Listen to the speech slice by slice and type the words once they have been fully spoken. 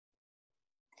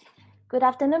Good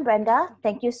afternoon, Brenda.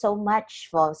 Thank you so much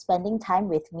for spending time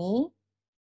with me.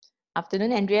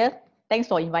 Afternoon, Andrea. Thanks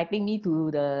for inviting me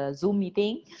to the Zoom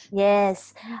meeting.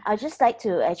 Yes, I'd just like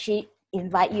to actually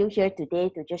invite you here today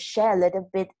to just share a little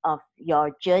bit of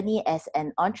your journey as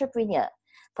an entrepreneur.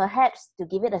 Perhaps to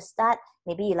give it a start,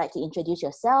 maybe you'd like to introduce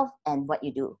yourself and what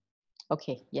you do.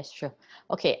 Okay, yes, sure.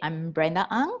 Okay, I'm Brenda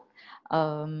Ang.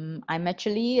 I'm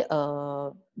actually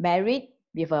married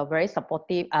with a very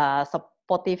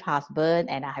supportive husband,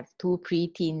 and I have two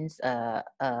preteens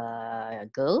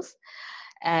girls.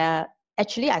 Uh,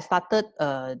 Actually, I started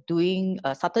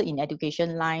started in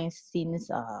education line since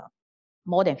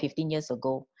more than 15 years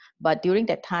ago. But during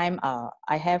that time,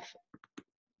 I have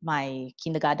my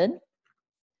kindergarten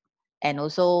and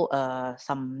also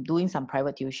doing some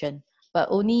private tuition. But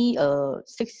only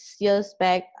 6 years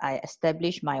back, I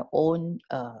established my own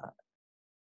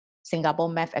Singapore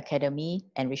Math Academy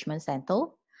Enrichment Center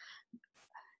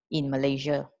in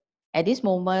Malaysia. At this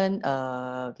moment,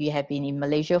 we have been in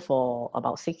Malaysia for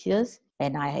about 6 years,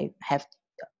 and I have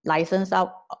licensed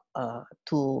out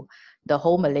to the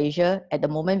whole Malaysia. At the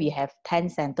moment, we have 10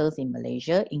 centers in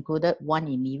Malaysia, included one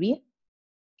in Miri.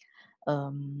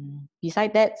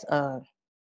 Besides that,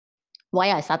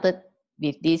 why I started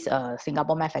with this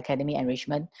Singapore Math Academy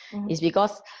Enrichment is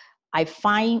because I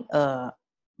find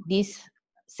this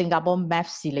Singapore Math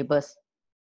syllabus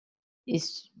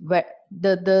is where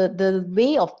the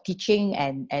way of teaching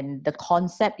and the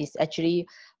concept is actually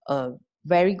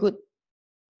very good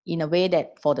in a way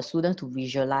that for the students to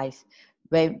visualize.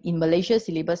 Where in Malaysia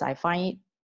syllabus, I find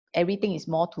everything is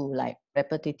more to like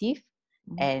repetitive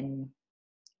and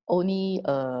only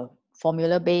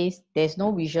formula based. There's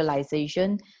no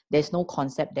visualization, there's no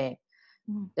concept there.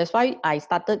 That's why I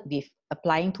started with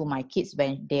applying to my kids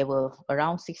when they were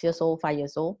around 6 years old, 5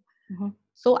 years old.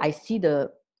 So I see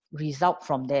the result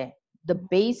from there, the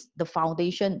base, the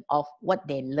foundation of what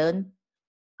they learn.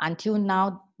 Until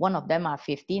now, one of them are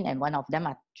 15 and one of them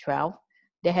are 12.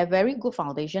 They have very good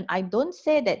foundation. I don't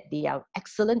say that they are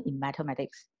excellent in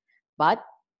mathematics, but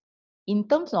in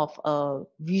terms of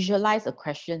visualize the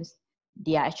questions,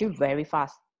 they are actually very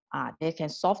fast. They can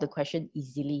solve the question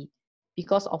easily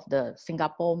because of the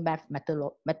Singapore math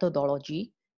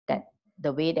methodology, that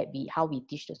the way that how we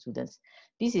teach the students.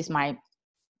 This is my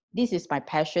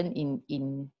passion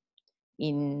in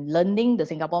learning the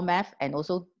Singapore math and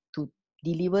also to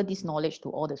deliver this knowledge to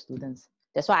all the students.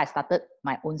 That's why I started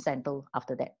my own center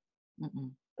after that.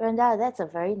 Brenda, that's a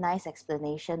very nice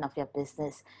explanation of your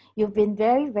business. You've been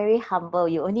very, very humble.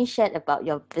 You only shared about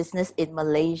your business in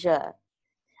Malaysia.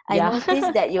 I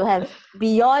noticed that you have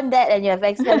beyond that and you have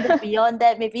expanded beyond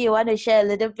that. Maybe you want to share a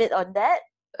little bit on that?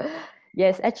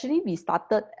 Yes, actually we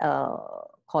started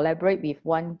collaborate with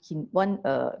one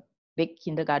big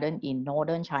kindergarten in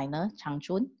northern China,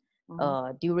 Changchun,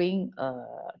 during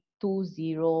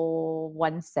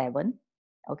 2017.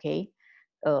 Okay.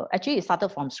 Actually, it started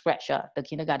from scratch, the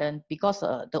kindergarten, because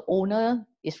the owner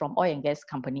is from oil and gas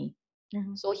company.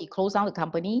 So he closed down the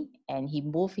company and he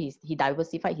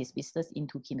diversified his business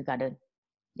into kindergarten.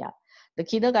 Yeah, the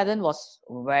kindergarten was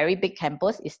very big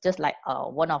campus. It's just like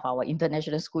one of our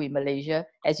international school in Malaysia.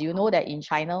 As you know that in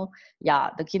China,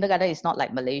 the kindergarten is not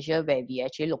like Malaysia where we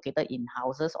actually located in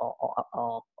houses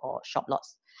or shop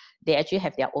lots. They actually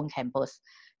have their own campus.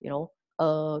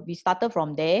 We started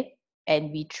from there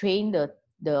and we trained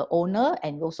the owner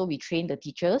and also we trained the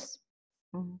teachers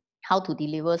how to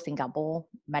deliver Singapore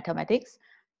mathematics.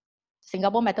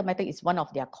 Singapore mathematics is one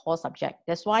of their core subjects.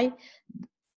 That's why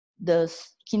the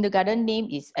kindergarten name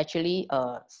is actually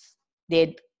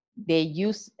they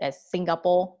use as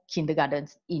Singapore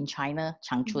kindergartens in China,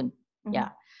 Changchun. Yeah.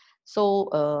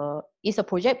 So it's a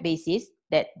project basis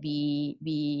that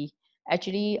we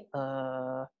actually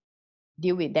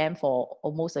deal with them for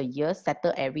almost a year,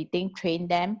 settle everything, train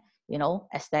them,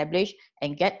 establish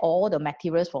and get all the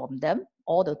materials from them,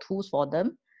 all the tools for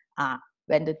them.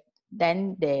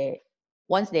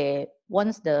 Once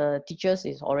the teachers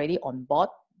is already on board,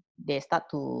 they start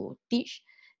to teach.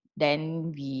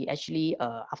 Then we actually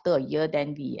after a year,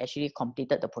 then we actually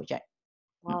completed the project.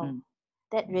 Wow.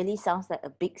 That really sounds like a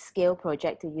big scale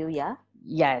project to you, yeah?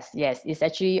 Yes. It's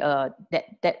actually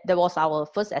that was our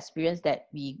first experience that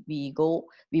we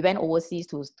went overseas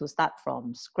to start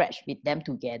from scratch with them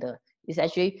together. It's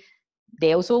actually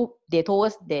they told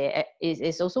us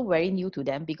it's also very new to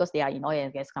them because they are in oil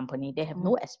and gas company. They have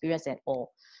no experience at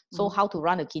all. So how to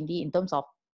run a kindy in terms of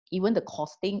even the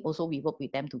costing, also we work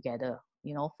with them together,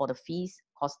 for the fees,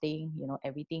 costing,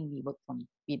 everything we work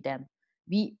with them.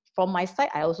 From my side,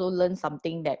 I also learned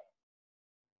something that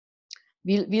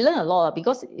we learn a lot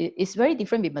because it's very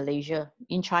different with Malaysia.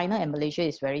 In China and Malaysia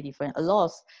is very different. A lot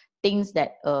of things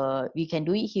that we can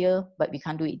do it here, but we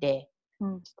can't do it there.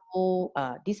 So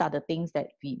these are the things that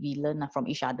we learn from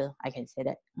each other. I can say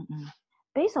that.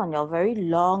 Based on your very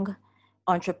long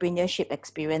entrepreneurship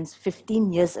experience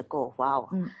 15 years ago, wow.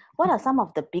 What are some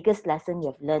of the biggest lessons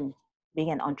you've learned being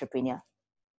an entrepreneur?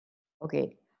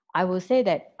 Okay, I will say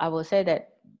that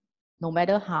no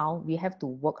matter how, we have to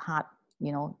work hard.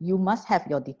 You must have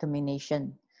your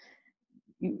determination.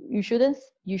 You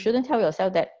shouldn't tell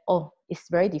yourself that, oh, it's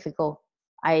very difficult.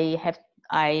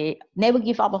 I never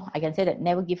give up. I can say that,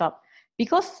 never give up,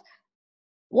 because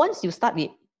once you start with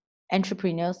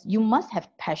entrepreneurs, you must have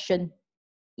passion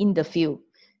in the field.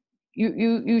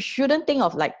 You shouldn't think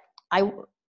of like, I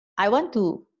want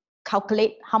to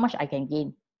calculate how much I can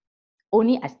gain.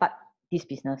 Only I start this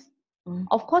business.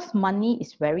 Of course, money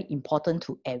is very important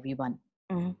to everyone.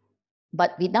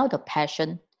 But without the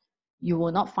passion, you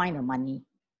will not find the money.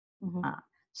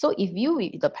 So if you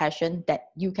with the passion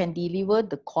that you can deliver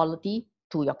the quality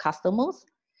to your customers,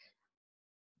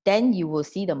 then you will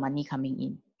see the money coming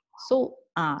in. So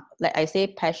like I say,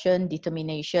 passion,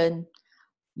 determination,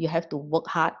 you have to work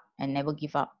hard and never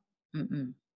give up.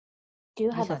 Do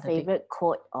you have a favorite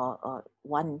quote or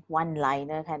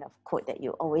one-liner kind of quote that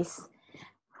you always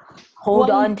hold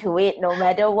on to it no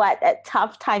matter what, at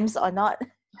tough times or not?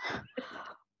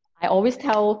 I always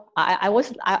tell, I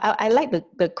like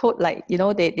the quote, like,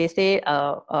 they say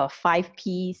 5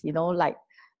 P's, like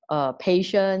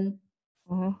patient,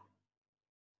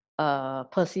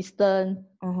 persistent,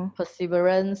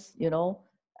 perseverance,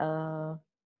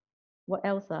 what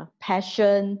else?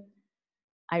 Passion.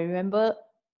 I remember,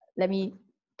 let me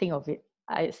think of it.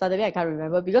 Suddenly I can't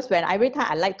remember, because every time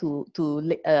I like to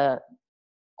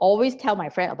always tell my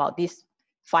friend about this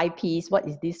 5 P's. What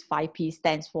is this 5 P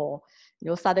stands for?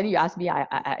 Suddenly you ask me,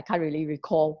 I can't really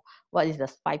recall what is the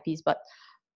 5 P's. But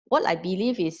what I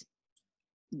believe is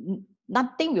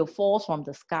nothing will fall from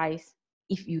the skies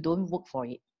if you don't work for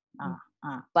it.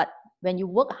 But when you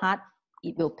work hard,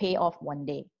 it will pay off one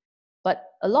day. But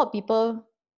a lot of people,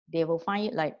 they will find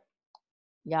it like,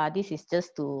 yeah, this is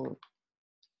just to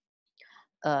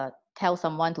tell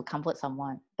someone, to comfort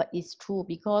someone. But it's true,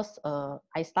 because when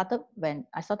I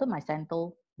started my center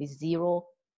with 0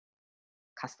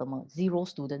 customers, 0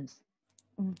 students,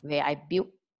 where I built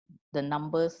the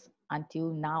numbers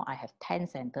until now I have 10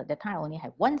 centers. That time I only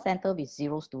had 1 center with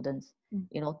 0 students.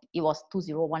 It was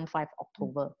 2015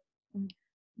 October.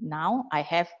 Now I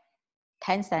have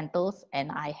 10 centers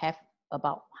and I have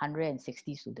about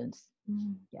 160 students.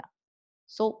 Yeah.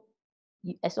 So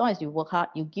as long as you work hard,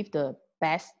 you give the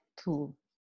best to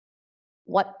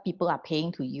what people are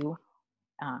paying to you,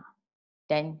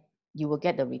 then you will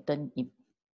get the return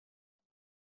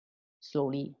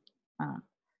slowly.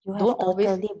 You have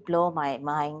totally blown my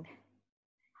mind.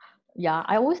 Yeah,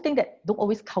 I always think that don't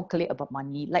always calculate about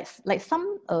money. Like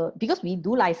some, because we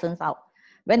do license out.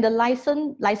 When the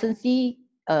licensee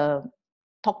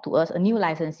talk to us, a new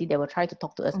licensee, they will try to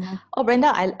talk to us. Oh,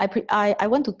 Brenda, I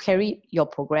want to carry your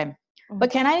program,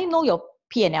 but can I know your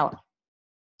P&L?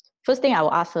 First thing I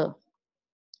will ask her,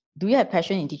 do you have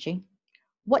passion in teaching?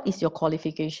 What is your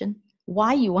qualification?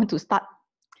 Why you want to start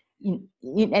in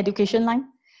education line?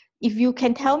 If you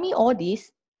can tell me all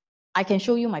this, I can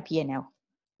show you my P&L.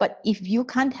 But if you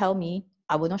can't tell me,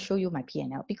 I will not show you my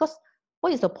P&L. Because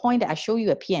what is the point that I show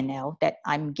you a P&L that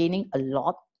I'm gaining a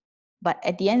lot, but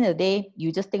at the end of the day,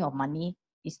 you just think of money.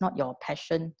 It's not your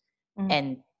passion,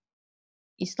 and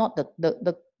it's not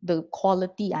the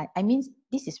quality. I mean,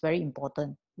 this is very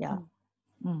important. Yeah.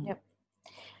 Yep.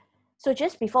 So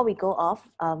just before we go off,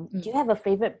 do you have a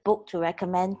favorite book to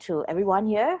recommend to everyone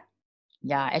here?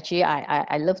 Yeah, actually,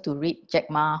 I love to read Jack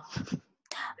Ma.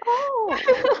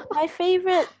 Oh, my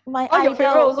favorite, my idol. Your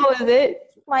favorite also, is it?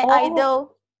 My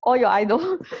idol. Oh, your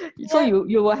idol. So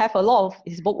you will have a lot of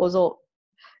his book also.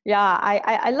 Yeah,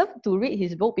 I love to read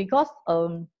his book because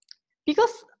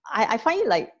I find it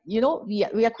like, we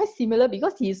are quite similar,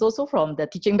 because he's also from the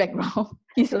teaching background.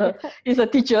 He's a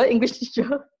teacher, English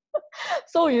teacher.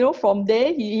 So from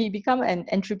there he become an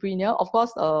entrepreneur. Of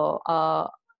course, the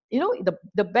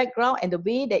background and the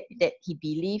way that he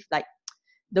believes, like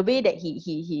the way that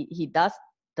he does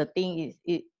the thing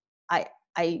is I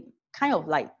kind of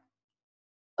like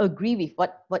agree with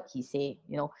what he say.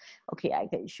 Okay, I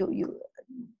can show you.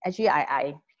 Actually,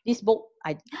 I this book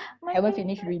I haven't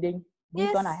finished reading.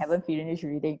 This one I haven't finished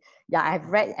reading. Yeah, I have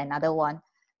read another one.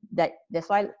 That's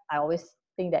why I always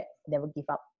think that never give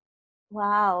up.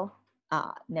 Wow.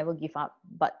 Never give up.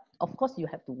 But of course, you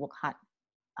have to work hard.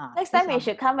 Next time we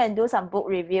should come and do some book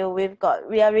review.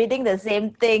 We are reading the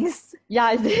same things.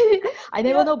 Yeah, I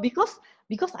never know because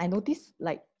I noticed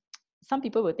like some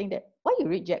people will think that why you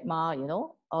read Jack Ma, you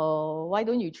know, why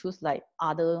don't you choose like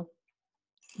other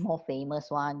more famous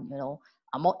one, you know,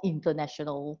 more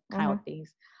international kind of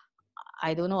things.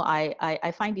 I don't know.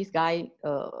 I find this guy,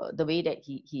 the way that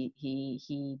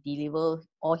he deliver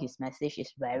all his message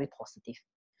is very positive.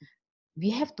 We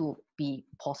have to be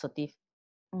positive.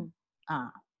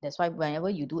 That's why whenever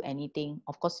you do anything,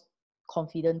 of course,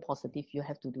 confident, positive, you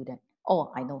have to do that.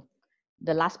 Oh, I know.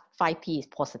 The last 5P is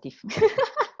positive.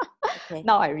 Okay.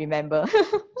 Now I remember.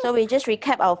 So we just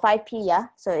recap our 5P, yeah?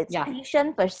 So it's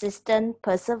patient, persistent,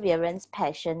 perseverance,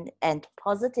 passion, and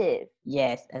positive.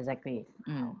 Yes, exactly.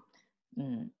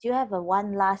 Do you have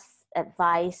one last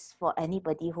advice for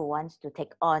anybody who wants to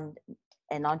take on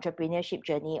an entrepreneurship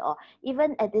journey, or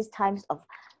even at these times of,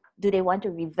 do they want to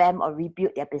revamp or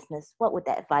rebuild their business? What would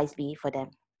that advice be for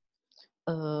them?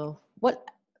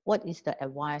 What is the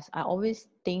advice? I always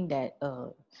think that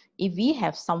if we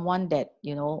have someone that,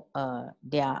 you know,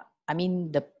 the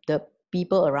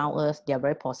people around us, they are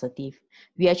very positive,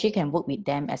 we actually can work with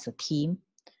them as a team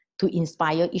to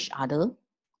inspire each other,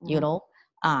 you know,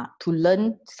 to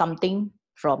learn something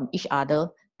from each other,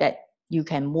 that you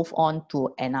can move on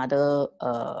to another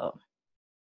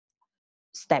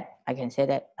step. I can say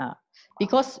that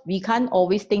because we can't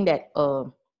always think that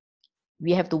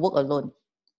we have to work alone.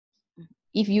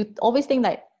 If you always think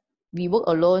that we work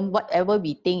alone, whatever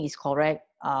we think is correct,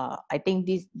 I think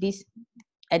this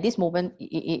at this moment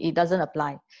it doesn't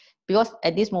apply, because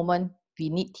at this moment we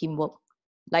need teamwork.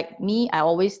 Like me, I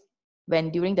always,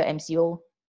 when during the MCO,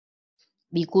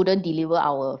 we couldn't deliver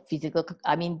our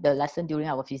the lesson during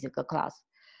our physical class.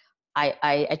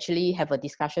 I actually have a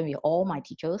discussion with all my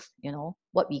teachers, you know,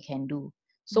 what we can do.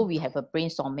 So we have a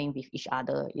brainstorming with each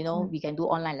other, you know, we can do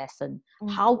online lesson,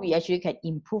 how we actually can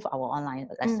improve our online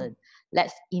lesson.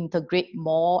 Let's integrate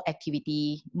more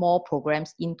activity, more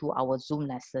programs into our Zoom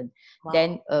lesson.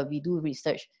 Then we do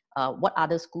research, what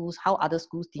other schools, how other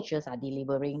schools teachers are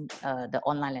delivering the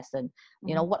online lesson,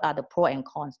 you know, what are the pros and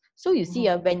cons. So you see,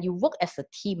 when you work as a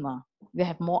team, you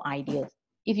have more ideas.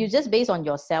 If you just based on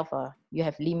yourself, you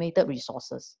have limited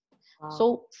resources.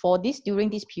 So for during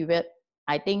this period,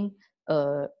 I think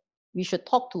we should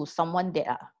talk to someone that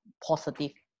are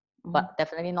positive, but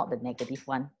definitely not the negative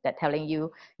one that telling you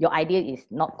your idea is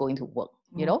not going to work,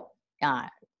 you know.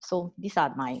 So these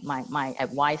are my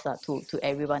advice to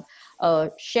everyone.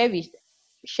 Share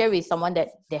with someone that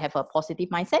they have a positive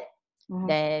mindset,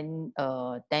 then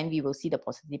we will see the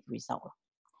positive result.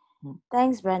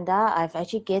 Thanks, Brenda. I've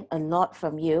actually gained a lot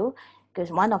from you,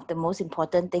 because one of the most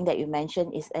important thing that you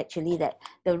mentioned is actually that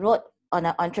the road on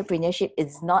an entrepreneurship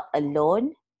is not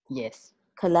alone. Yes.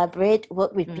 Collaborate,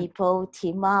 work with people,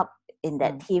 team up in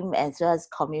that team as well as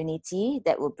community,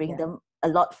 that will bring them a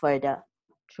lot further.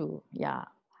 True. Yeah.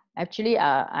 Actually,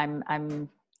 I'm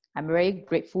very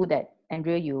grateful that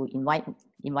Andrea, you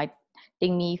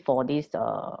inviting me for this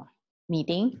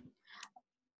meeting.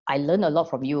 I learned a lot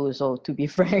from you. So to be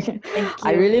frank, Thank you.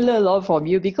 I really learned a lot from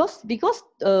you, because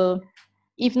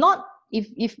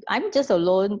if I'm just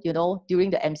alone, you know,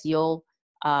 during the MCO,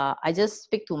 I just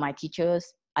speak to my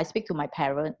teachers, I speak to my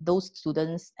parents, those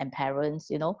students and parents,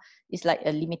 you know, it's like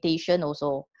a limitation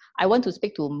also. I want to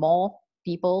speak to more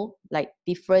people, like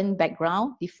different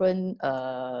background, different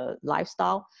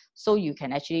lifestyle, so you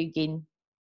can actually gain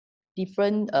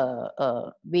different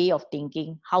way of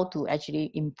thinking, how to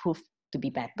actually improve to be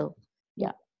better.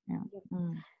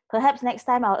 Perhaps next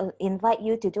time I'll invite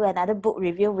you to do another book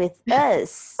review with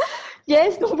us.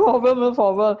 Yes, no problem.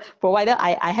 Provided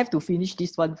I have to finish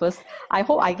this one first. I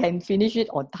hope I can finish it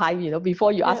on time, you know,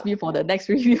 before you ask me for the next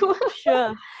review.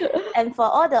 Sure. And for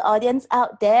all the audience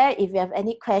out there, if you have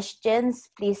any questions,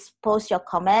 please post your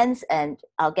comments and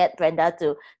I'll get Brenda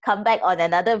to come back on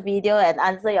another video and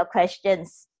answer your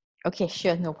questions. Okay,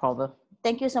 sure, no problem.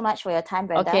 Thank you so much for your time,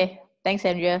 Brenda. Okay, thanks,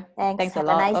 Andrea. Thanks a Have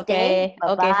lot. a nice day.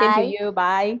 Bye-bye. Okay, same to you.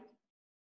 Bye.